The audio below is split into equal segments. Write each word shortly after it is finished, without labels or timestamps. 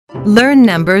Learn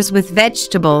numbers with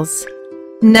vegetables.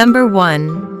 Number 1.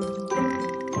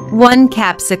 1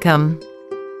 capsicum.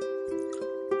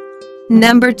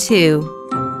 Number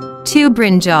 2. 2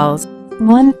 brinjals.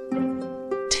 1,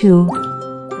 2.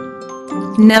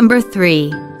 Number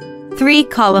 3. 3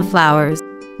 cauliflowers.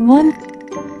 1,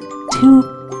 2,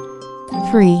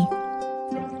 3.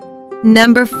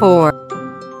 Number 4.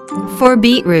 4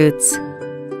 beetroots.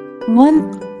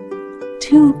 1,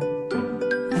 2,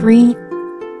 3,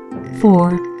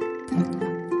 4.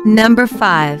 Number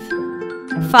 5.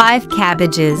 5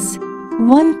 cabbages.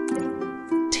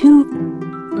 1,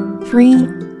 2, 3,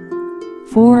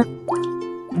 4,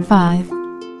 5.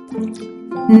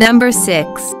 Number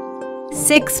 6.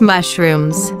 6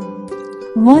 mushrooms.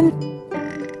 1,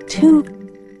 2,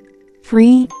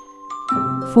 3,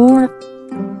 4,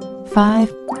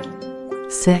 5,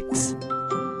 6.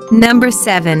 Number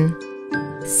 7.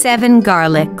 7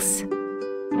 garlics.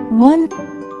 1,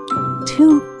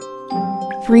 2,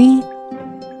 3,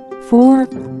 4,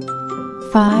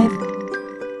 5,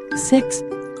 6,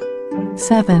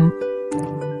 7.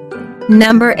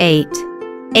 Number 8.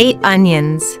 8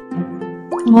 onions.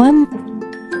 1,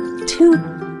 2,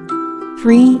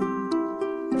 3,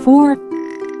 4,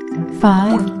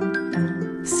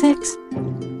 5, 6,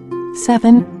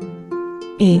 7,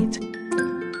 8.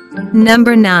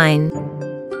 Number 9.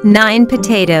 9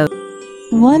 potatoes.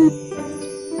 1,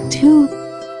 2,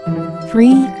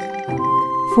 3,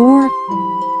 4,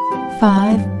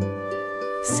 5,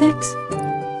 6,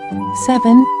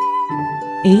 7,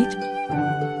 8,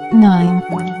 9.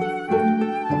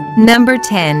 Number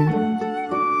 10.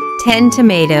 10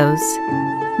 tomatoes.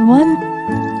 1,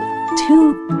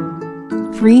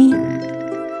 2, 3,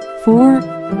 4,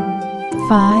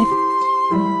 5,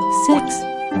 6,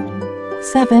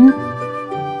 7,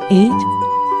 8,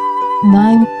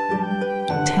 9,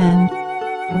 10.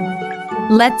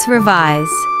 Let's revise.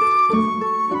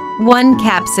 1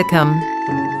 capsicum.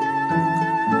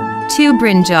 2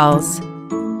 brinjals.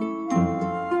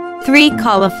 3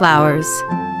 cauliflowers.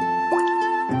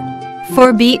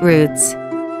 4 beetroots.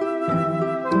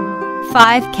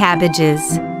 5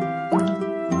 cabbages.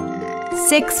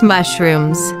 6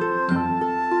 mushrooms.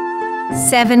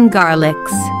 7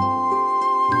 garlics.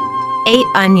 8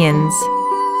 onions.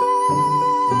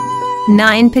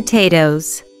 9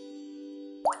 potatoes.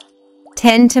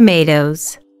 10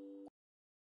 tomatoes.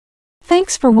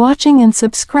 Thanks for watching and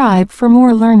subscribe for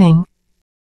more learning.